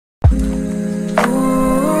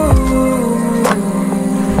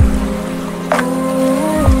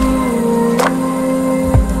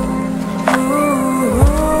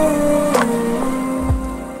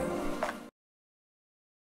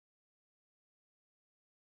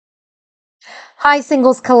Hi,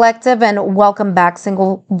 Singles Collective, and welcome back,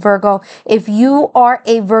 Single Virgo. If you are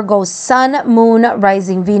a Virgo Sun, Moon,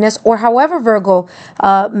 Rising, Venus, or however Virgo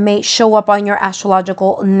may show up on your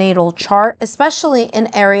astrological natal chart, especially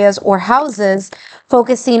in areas or houses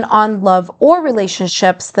focusing on love or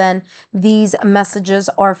relationships, then these messages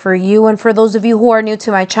are for you. And for those of you who are new to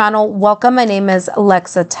my channel, welcome. My name is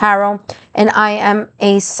Lexa Tarot, and I am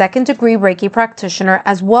a second-degree Reiki practitioner,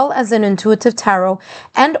 as well as an intuitive tarot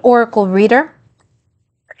and oracle reader.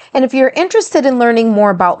 And if you're interested in learning more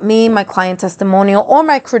about me, my client testimonial, or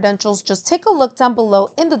my credentials, just take a look down below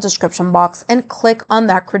in the description box and click on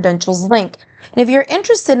that credentials link. And if you're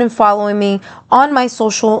interested in following me on my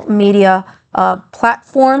social media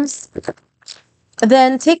platforms,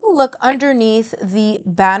 then take a look underneath the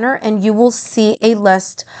banner and you will see a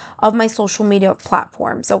list of my social media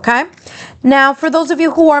platforms, okay? Now, for those of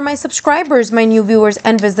you who are my subscribers, my new viewers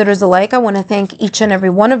and visitors alike, I want to thank each and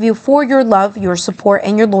every one of you for your love, your support,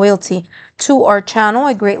 and your loyalty to our channel.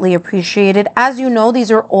 I greatly appreciate it. As you know,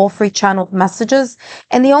 these are all free channeled messages,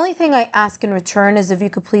 and the only thing I ask in return is if you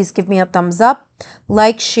could please give me a thumbs up,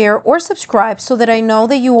 like, share, or subscribe so that I know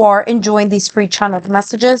that you are enjoying these free channeled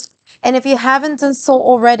messages. And if you haven't done so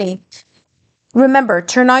already, remember,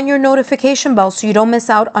 turn on your notification bell so you don't miss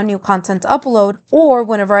out on new content upload or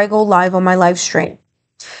whenever I go live on my live stream.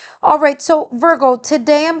 All right, so Virgo,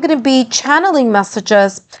 today I'm going to be channeling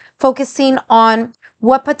messages focusing on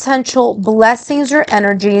what potential blessings or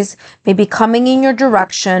energies may be coming in your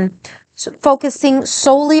direction, so focusing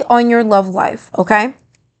solely on your love life, okay?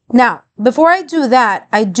 Now, before I do that,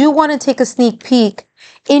 I do want to take a sneak peek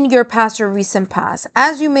in your past or recent past.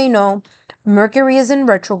 As you may know, Mercury is in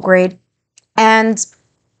retrograde, and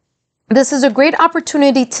this is a great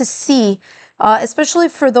opportunity to see, especially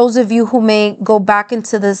for those of you who may go back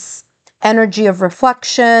into this energy of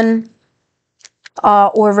reflection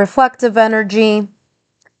or reflective energy.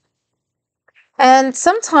 And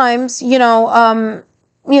sometimes, it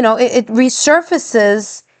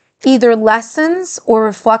resurfaces either lessons or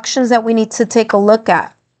reflections that we need to take a look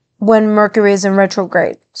at when Mercury is in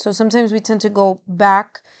retrograde. So sometimes we tend to go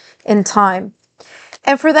back in time.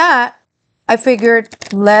 And for that, I figured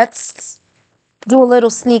let's do a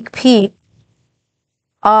little sneak peek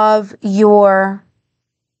of your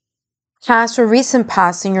past or recent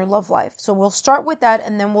past in your love life. So we'll start with that,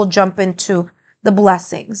 and then we'll jump into the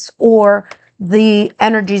blessings or the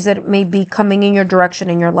energies that may be coming in your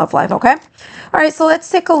direction in your love life, okay? All right, so let's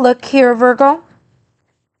take a look here, Virgo.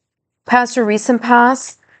 Past or recent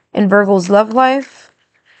past in Virgo's love life.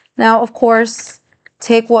 Now, of course,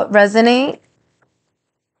 take what resonates,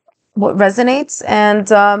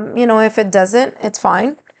 and if it doesn't, it's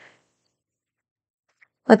fine.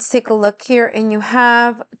 Let's take a look here, and you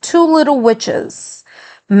have two little witches,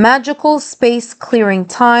 magical space clearing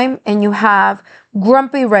time, and you have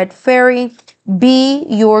grumpy red fairy, be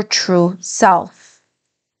your true self.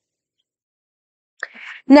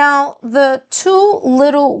 Now, the two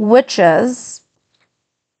little witches,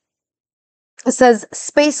 it says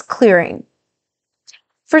space clearing.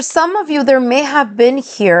 For some of you, there may have been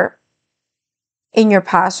here in your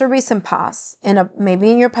past or recent past,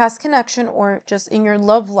 maybe in your past connection or just in your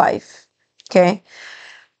love life, okay,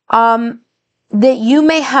 that you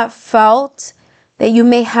may have felt that you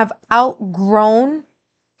may have outgrown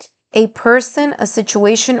a person, a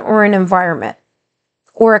situation, or an environment,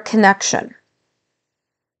 or a connection.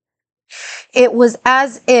 It was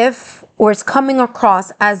as if, or it's coming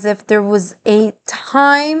across as if there was a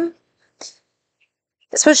time,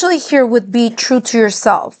 especially here with be true to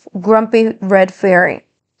yourself, grumpy red fairy.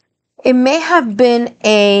 It may have been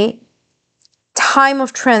a time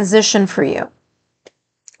of transition for you,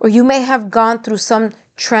 or you may have gone through some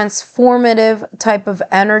transformative type of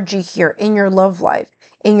energy here in your love life,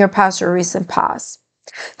 in your past or recent past.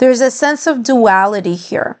 There's a sense of duality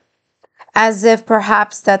here, as if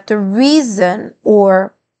perhaps that the reason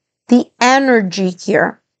or the energy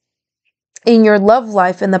here in your love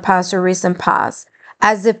life in the past or recent past,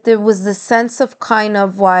 as if there was the sense of kind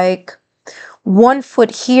of like one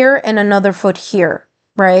foot here and another foot here,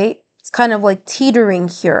 right? It's kind of like teetering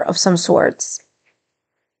here of some sorts.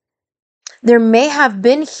 There may have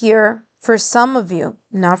been here for some of you,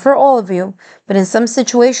 not for all of you, but in some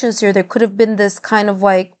situations here, there could have been this kind of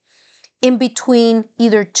like in between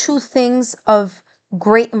either two things of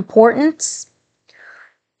great importance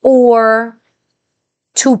or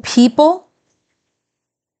two people,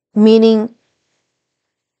 meaning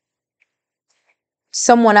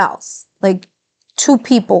someone else, like two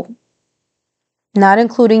people, not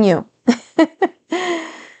including you.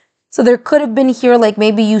 So there could have been here, like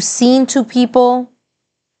maybe you've seen two people,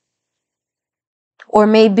 or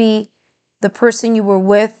maybe the person you were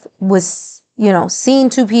with was, you know, seeing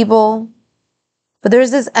two people. But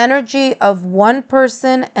there's this energy of one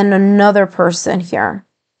person and another person here.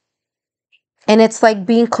 And it's like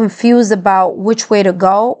being confused about which way to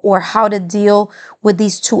go or how to deal with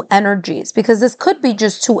these two energies. Because this could be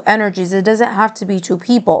just two energies. It doesn't have to be two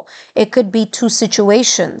people. It could be two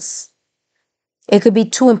situations. It could be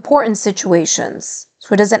two important situations.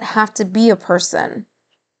 So it doesn't have to be a person.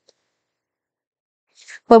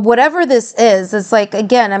 But whatever this is, it's like,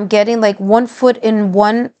 again, I'm getting like one foot in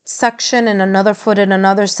one section and another foot in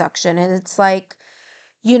another section. And it's like,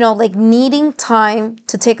 you know, like needing time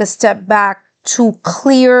to take a step back to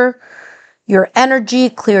clear your energy,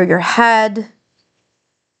 clear your head,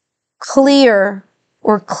 clear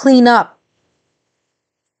or clean up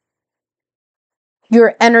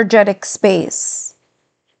your energetic space.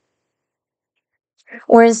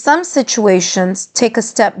 Or in some situations, take a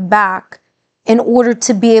step back in order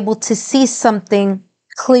to be able to see something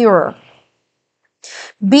clearer.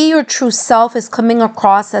 Be your true self is coming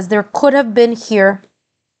across as there could have been here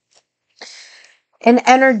an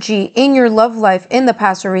energy in your love life in the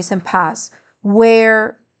past or recent past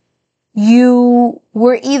where you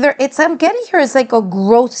were either, I'm getting here, it's like a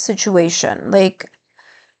growth situation, like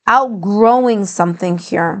outgrowing something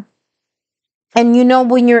here. And you know,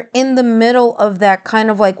 when you're in the middle of that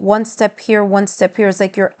kind of like one step here, it's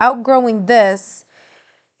like you're outgrowing this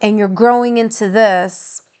and you're growing into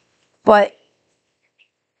this, but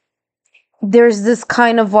there's this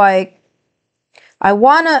kind of like, I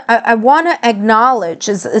wanna acknowledge,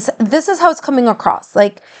 this is how it's coming across,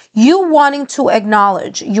 like you wanting to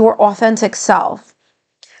acknowledge your authentic self,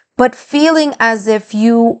 but feeling as if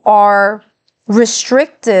you are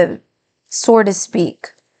restricted, so to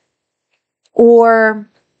speak, or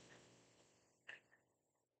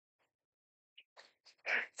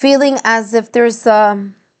feeling as if there's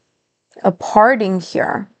a parting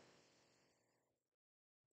here.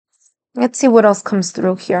 Let's see what else comes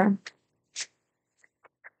through here.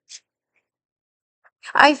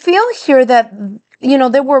 I feel here that, you know,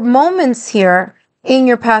 there were moments here in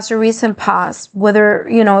your past or recent past, whether,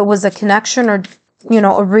 you know, it was a connection or, you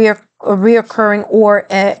know, a reoccurring or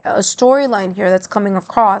a storyline here that's coming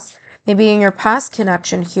across, maybe in your past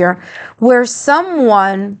connection here, where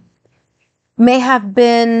someone may have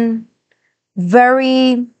been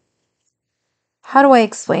very, how do I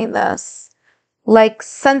explain this? Like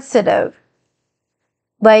sensitive,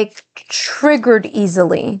 like triggered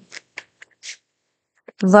easily,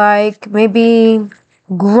 like maybe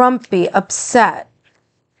grumpy, upset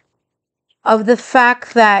of the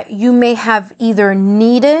fact that you may have either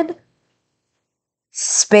needed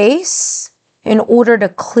space in order to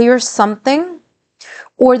clear something,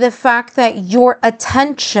 or the fact that your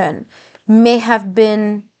attention may have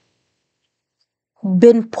been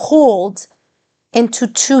pulled into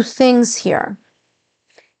two things here.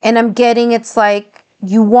 And I'm getting, it's like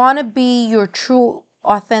you want to be your true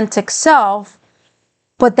authentic self,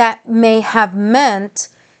 but that may have meant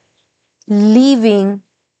leaving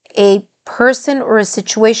a person or a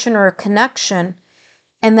situation or a connection,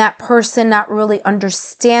 and that person not really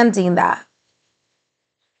understanding that.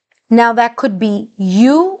 Now that could be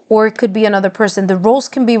you or it could be another person. The roles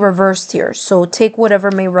can be reversed here, so take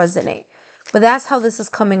whatever may resonate. But that's how this is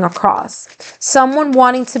coming across. Someone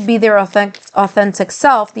wanting to be their authentic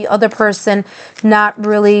self, the other person not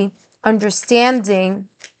really understanding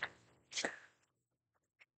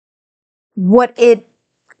what it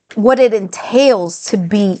entails to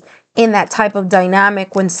be in that type of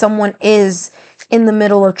dynamic when someone is in the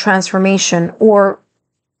middle of transformation or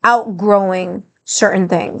outgrowing certain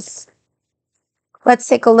things. Let's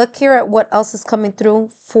take a look here at what else is coming through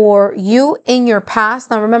for you in your past.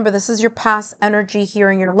 Now remember, this is your past energy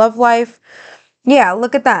here in your love life. Yeah,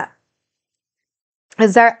 look at that.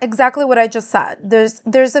 Is that exactly what I just said?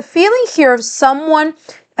 There's a feeling here of someone,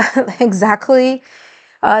 exactly,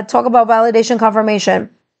 talk about validation,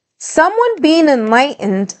 confirmation. Someone being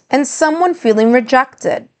enlightened and someone feeling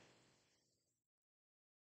rejected.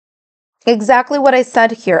 Exactly what I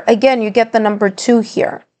said here. Again, you get the number 2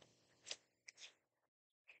 here.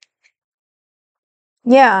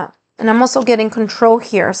 Yeah, and I'm also getting control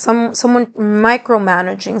here. Someone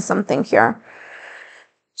micromanaging something here.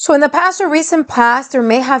 So in the past or recent past, there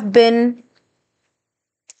may have been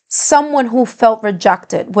someone who felt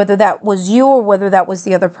rejected, whether that was you or whether that was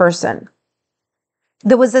the other person.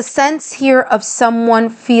 There was a sense here of someone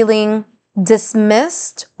feeling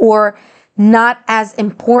dismissed or not as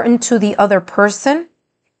important to the other person.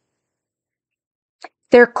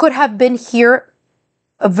 There could have been here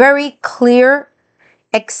a very clear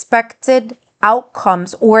expected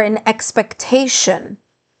outcomes or an expectation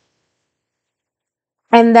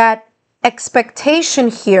And that expectation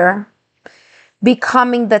here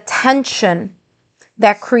becoming the tension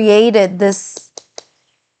that created this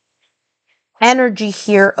energy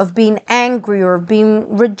here of being angry or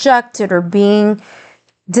being rejected or being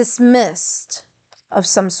dismissed of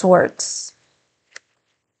some sorts.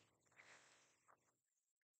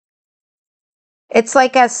 It's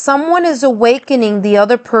like as someone is awakening, the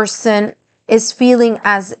other person is feeling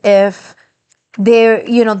as if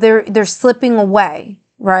they're slipping away,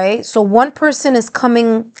 right? So one person is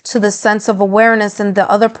coming to the sense of awareness and the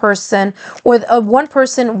other person, or one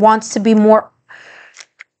person wants to be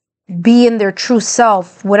in their true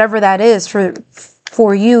self, whatever that is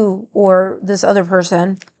for you or this other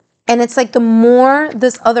person. And it's like the more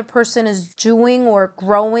this other person is doing or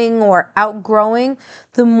growing or outgrowing,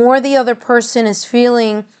 the more the other person is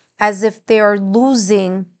feeling as if they are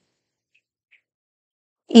losing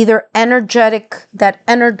either that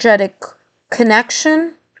energetic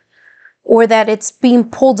connection, or that it's being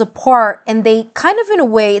pulled apart. And they kind of, in a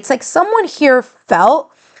way, it's like someone here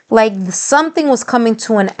felt like something was coming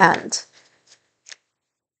to an end.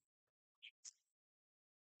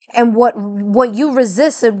 And what you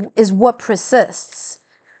resist is what persists.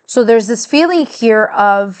 So there's this feeling here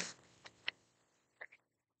of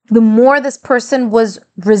the more this person was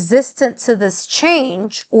resistant to this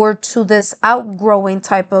change or to this outgrowing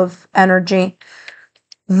type of energy,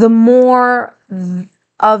 the more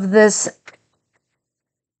of this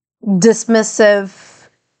dismissive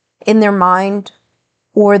in their mind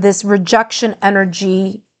or this rejection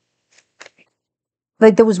energy,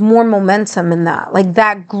 like there was more momentum in that. Like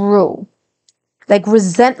that grew. Like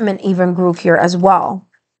resentment even grew here as well.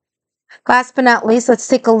 Last but not least, let's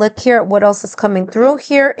take a look here at what else is coming through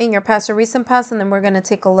here in your past or recent past. And then we're going to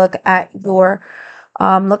take a look at your,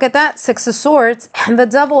 look at that, Six of Swords and the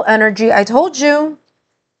Devil energy. I told you.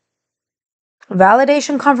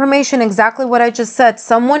 Validation, confirmation, exactly what I just said.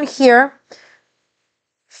 Someone here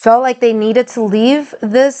felt like they needed to leave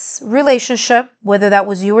this relationship, whether that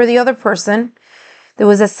was you or the other person. There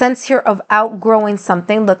was a sense here of outgrowing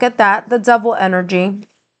something. Look at that, the Devil energy.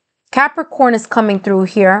 Capricorn is coming through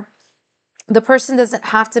here. The person doesn't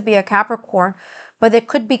have to be a Capricorn, but it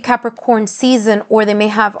could be Capricorn season, or they may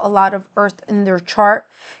have a lot of earth in their chart.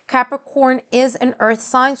 Capricorn is an earth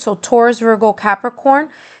sign, so Taurus, Virgo,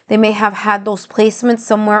 Capricorn, they may have had those placements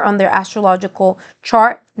somewhere on their astrological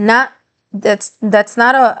chart. That's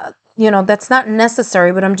not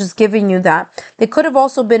necessary, but I'm just giving you that. They could have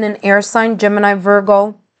also been an air sign, Gemini,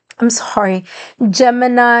 Virgo. I'm sorry,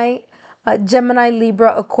 Gemini,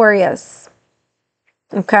 Libra, Aquarius.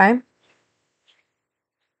 Okay.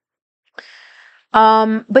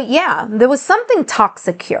 But yeah, there was something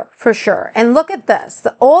toxic here for sure. And look at this.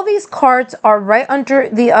 All these cards are right under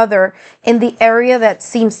the other in the area that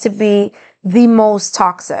seems to be the most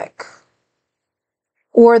toxic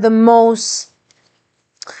or the most,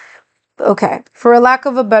 okay, for a lack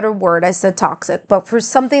of a better word, I said toxic, but for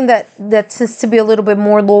something that tends to be a little bit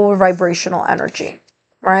more lower vibrational energy,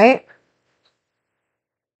 right?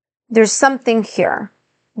 There's something here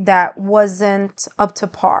that wasn't up to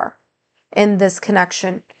par in this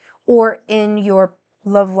connection or in your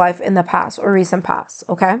love life in the past or recent past,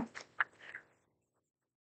 okay?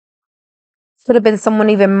 Could have been someone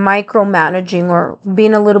even micromanaging or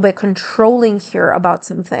being a little bit controlling here about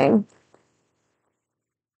something.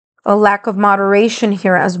 A lack of moderation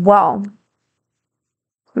here as well.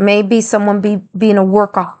 Maybe someone being a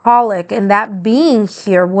workaholic, and that being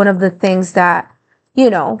here one of the things that,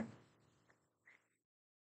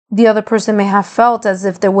 the other person may have felt as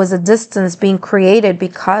if there was a distance being created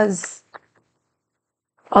because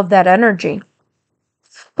of that energy.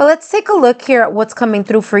 But let's take a look here at what's coming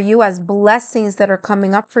through for you as blessings that are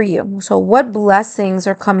coming up for you. So what blessings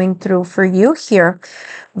are coming through for you here,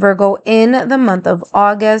 Virgo, in the month of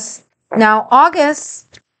August? Now,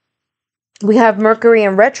 August, we have Mercury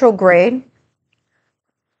in retrograde.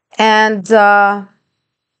 And, here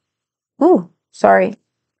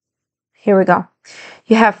we go.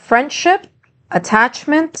 You have friendship,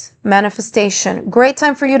 attachment, manifestation. Great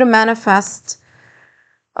time for you to manifest,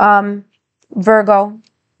 Virgo,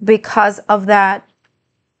 because of that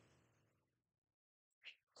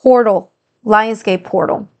portal, Lionsgate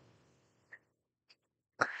portal.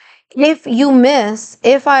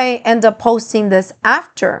 If I end up posting this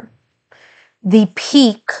after the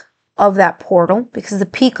peak of that portal, because the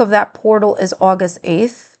peak of that portal is August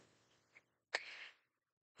 8th,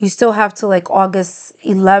 you still have to like August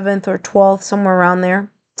 11th or 12th, somewhere around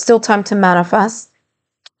there. Still time to manifest.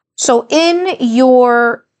 So in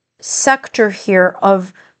your sector here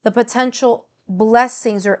of the potential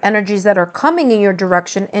blessings or energies that are coming in your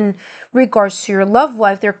direction in regards to your love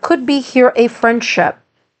life, there could be here a friendship.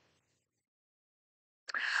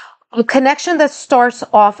 A connection that starts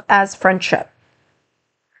off as friendship.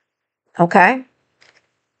 Okay?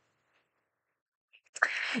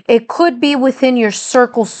 It could be within your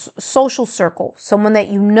circle, social circle, someone that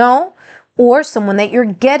you know or someone that you're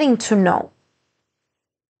getting to know.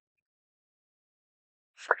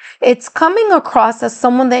 It's coming across as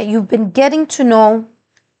someone that you've been getting to know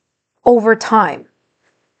over time.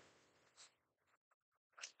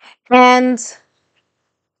 And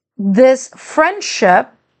this friendship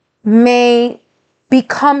may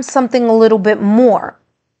become something a little bit more.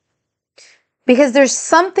 Because there's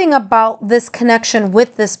something about this connection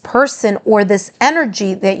with this person or this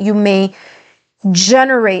energy that you may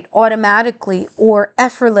generate automatically or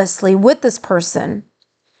effortlessly with this person,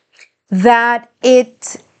 that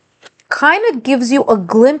it kind of gives you a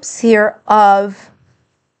glimpse here of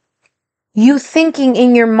you thinking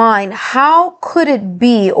in your mind, how could it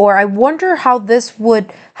be? Or I wonder how this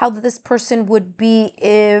person would be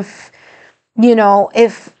if,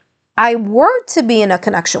 if I were to be in a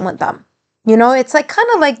connection with them. It's like kind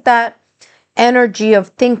of like that energy of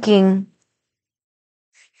thinking.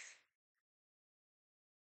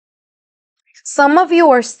 Some of you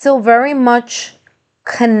are still very much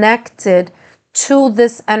connected to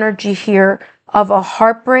this energy here of a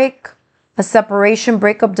heartbreak, a separation,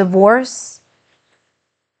 breakup, divorce,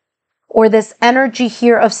 or this energy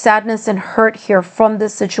here of sadness and hurt here from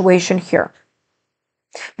this situation here.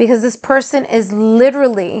 Because this person is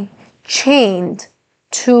literally chained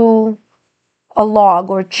to a log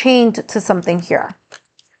or chained to something here.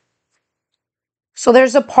 So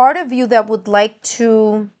there's a part of you that would like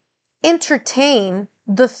to entertain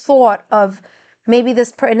the thought of maybe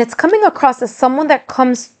this person, and it's coming across as someone that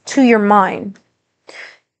comes to your mind.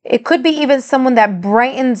 It could be even someone that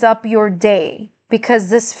brightens up your day, because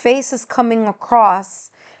this face is coming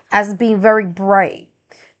across as being very bright.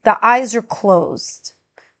 The eyes are closed,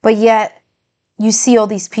 but yet you see all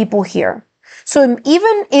these people here. So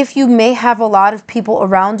even if you may have a lot of people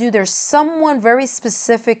around you, there's someone very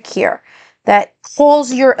specific here that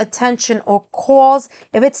calls your attention, or calls,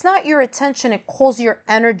 if it's not your attention, it calls your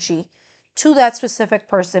energy to that specific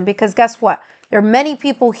person. Because guess what? There are many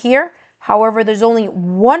people here. However, there's only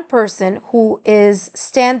one person who is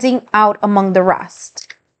standing out among the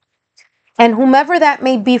rest. And whomever that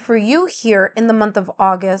may be for you here in the month of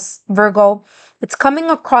August, Virgo, it's coming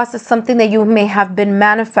across as something that you may have been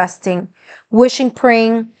manifesting, wishing,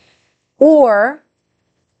 praying, or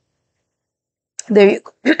there you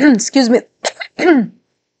excuse me.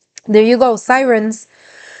 There you go, sirens.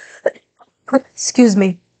 Excuse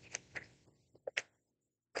me.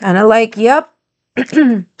 Kind of like, yep.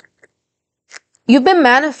 You've been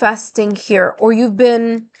manifesting here, or you've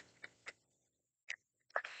been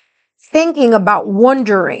thinking about,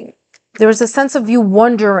 wondering. There's a sense of you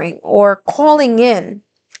wondering or calling in.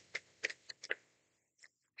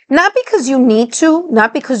 Not because you need to,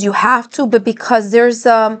 not because you have to, but because there's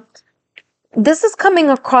this is coming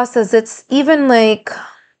across as it's even like,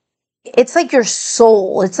 it's like your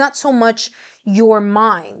soul. It's not so much your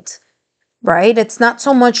mind, right? It's not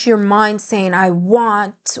so much your mind saying, I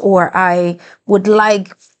want, or I would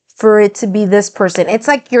like for it to be this person. It's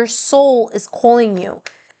like your soul is calling you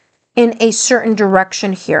in a certain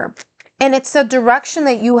direction here. And it's a direction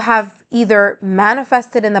that you have either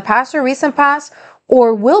manifested in the past or recent past,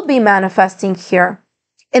 or will be manifesting here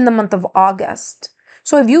in the month of August.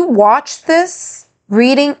 So if you watch this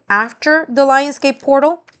reading after the Lionsgate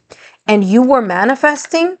portal and you were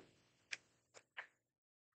manifesting,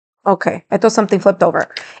 okay, I thought something flipped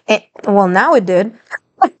over. Well, now it did.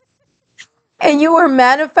 And you were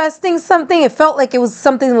manifesting something, it felt like it was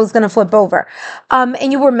something that was going to flip over.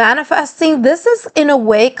 And you were manifesting, this is in a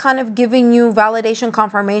way kind of giving you validation,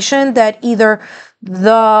 confirmation that either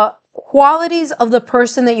the qualities of the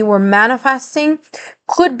person that you were manifesting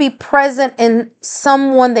could be present in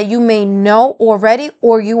someone that you may know already,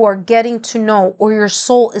 or you are getting to know, or your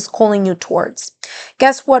soul is calling you towards.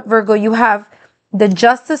 Guess what, Virgo? You have the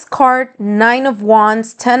Justice card, 9 of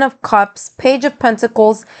Wands, 10 of Cups, Page of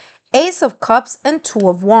Pentacles, Ace of Cups, and 2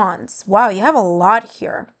 of Wands. Wow, you have a lot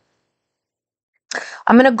here.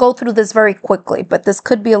 I'm going to go through this very quickly, but this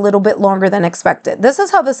could be a little bit longer than expected. This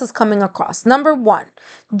is how this is coming across. Number 1,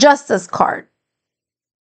 Justice card.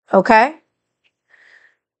 Okay?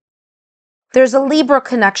 There's a Libra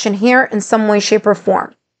connection here in some way, shape, or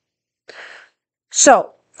form.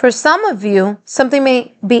 So, for some of you, something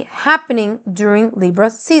may be happening during Libra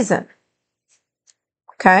season.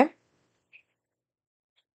 Okay?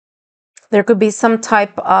 There could be some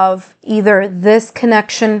type of either this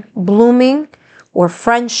connection blooming or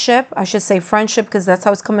friendship. I should say friendship because that's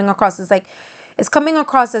how it's coming across. It's like it's coming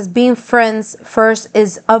across as being friends first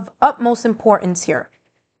is of utmost importance here.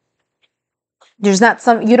 There's not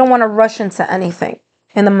some, you don't want to rush into anything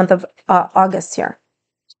in the month of August here.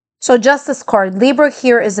 So Justice card, Libra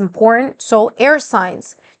here is important. So air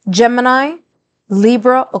signs, Gemini,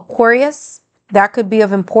 Libra, Aquarius, that could be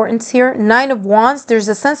of importance here. Nine of Wands, there's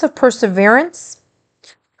a sense of perseverance.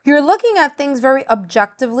 You're looking at things very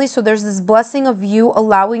objectively. So there's this blessing of you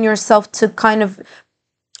allowing yourself to kind of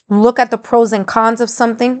look at the pros and cons of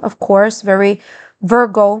something. Of course, very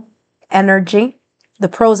Virgo energy. The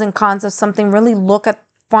pros and cons of something. Really look at,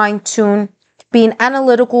 fine tune, being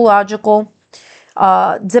analytical, logical,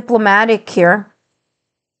 diplomatic here.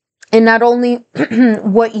 And not only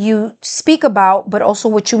what you speak about, but also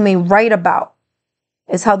what you may write about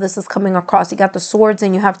is how this is coming across. You got the swords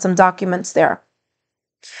and you have some documents there.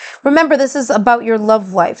 Remember, this is about your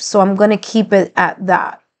love life. So I'm going to keep it at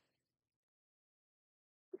that.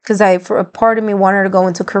 Because for a part of me wanted to go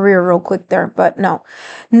into career real quick there, but no.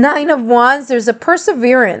 Nine of Wands, there's a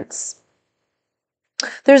perseverance.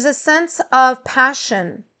 There's a sense of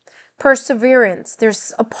passion, perseverance.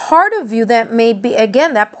 There's a part of you that may be,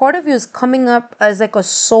 again, that part of you is coming up as like a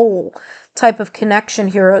soul type of connection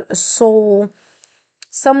here, a soul.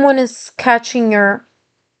 Someone is catching your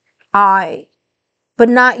eye, but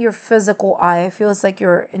not your physical eye. It feels like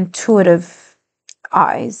your intuitive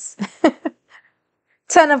eyes.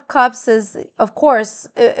 10 of Cups is, of course,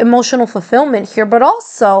 emotional fulfillment here, but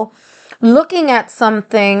also looking at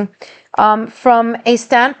something from a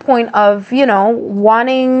standpoint of, you know,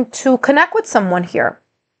 wanting to connect with someone here.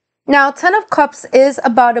 Now, 10 of Cups is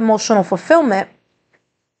about emotional fulfillment,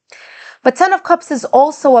 but 10 of Cups is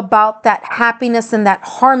also about that happiness and that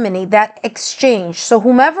harmony, that exchange. So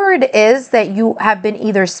whomever it is that you have been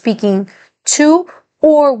either speaking to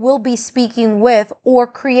or will be speaking with or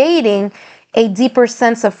creating a deeper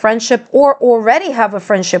sense of friendship or already have a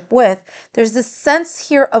friendship with, there's this sense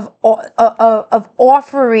here of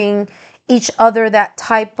offering each other that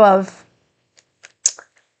type of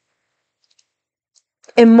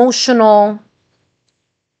emotional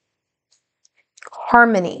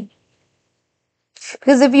harmony.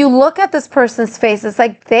 Because if you look at this person's face, it's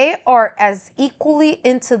like they are as equally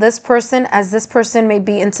into this person as this person may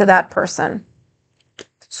be into that person.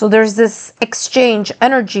 So there's this exchange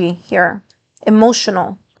energy here,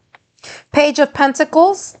 emotional. Page of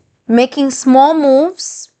Pentacles, making small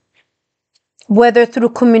moves, whether through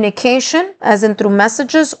communication, as in through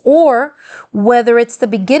messages, or whether it's the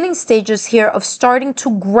beginning stages here of starting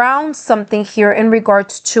to ground something here in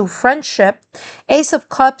regards to friendship. Ace of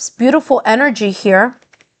Cups, beautiful energy here.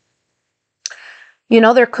 You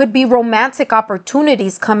know, there could be romantic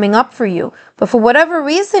opportunities coming up for you. But for whatever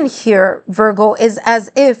reason here, Virgo, is as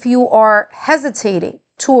if you are hesitating.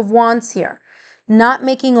 Two of Wands here. Not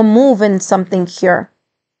making a move in something here.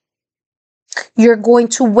 You're going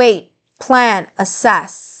to wait, plan,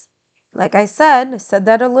 assess. Like I said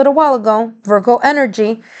that a little while ago. Virgo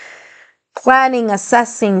energy. Planning,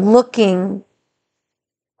 assessing, looking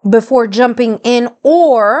before jumping in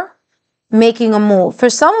or making a move. For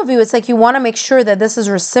some of you, it's like you want to make sure that this is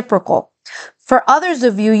reciprocal. For others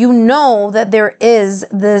of you, you know that there is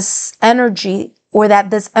this energy or that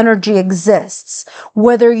this energy exists.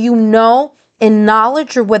 Whether you know in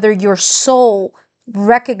knowledge or whether your soul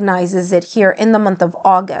recognizes it here in the month of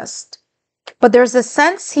August. But there's a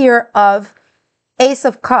sense here of Ace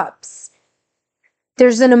of Cups.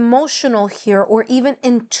 There's an emotional here or even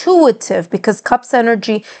intuitive, because Cups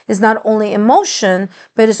energy is not only emotion,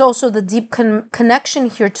 but it's also the deep connection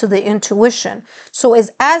here to the intuition. So it's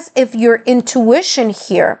as if your intuition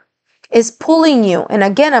here is pulling you. And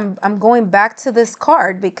again, I'm going back to this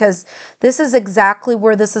card because this is exactly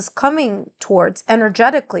where this is coming towards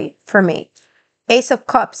energetically for me. Ace of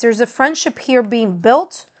Cups. There's a friendship here being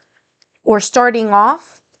built or starting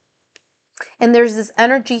off. And there's this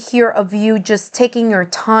energy here of you just taking your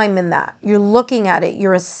time in that. You're looking at it.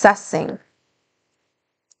 You're assessing.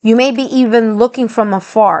 You may be even looking from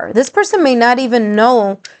afar. This person may not even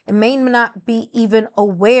know and may not be even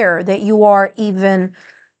aware that you are even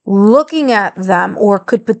looking at them or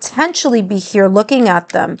could potentially be here looking at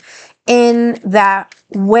them in that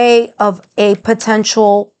way of a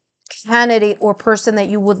potential candidate or person that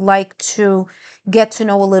you would like to get to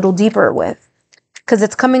know a little deeper with. Because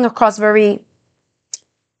it's coming across very,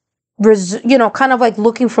 you know, kind of like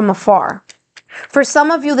looking from afar. For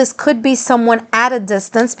some of you, this could be someone at a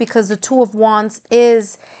distance because the Two of Wands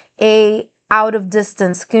is a out of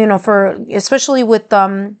distance, you know, for especially with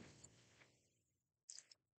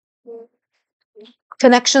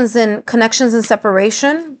Connections and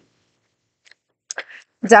separation.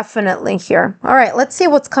 Definitely here. All right, let's see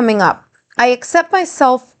what's coming up. I accept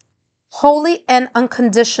myself wholly and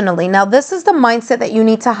unconditionally. Now, this is the mindset that you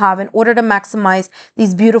need to have in order to maximize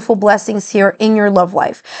these beautiful blessings here in your love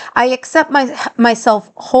life. I accept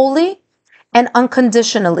myself wholly and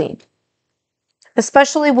unconditionally,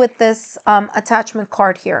 especially with this attachment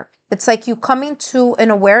card here. It's like you coming to an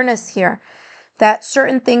awareness here that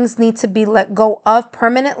certain things need to be let go of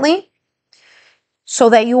permanently so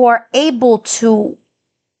that you are able to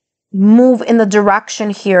move in the direction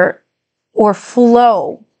here or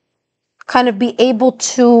flow, kind of be able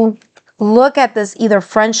to look at this either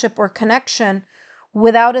friendship or connection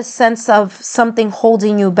without a sense of something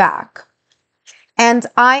holding you back. And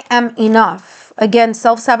I am enough. Again,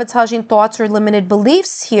 self-sabotaging thoughts or limited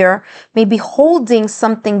beliefs here may be holding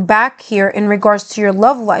something back here in regards to your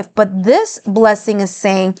love life. But this blessing is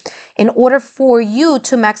saying, in order for you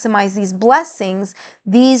to maximize these blessings,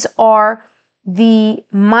 these are the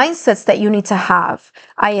mindsets that you need to have.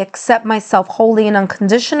 I accept myself wholly and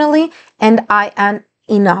unconditionally, and I am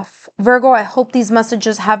enough. Virgo, I hope these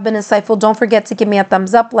messages have been insightful. Don't forget to give me a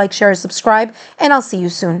thumbs up, like, share, and subscribe, and I'll see you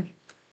soon.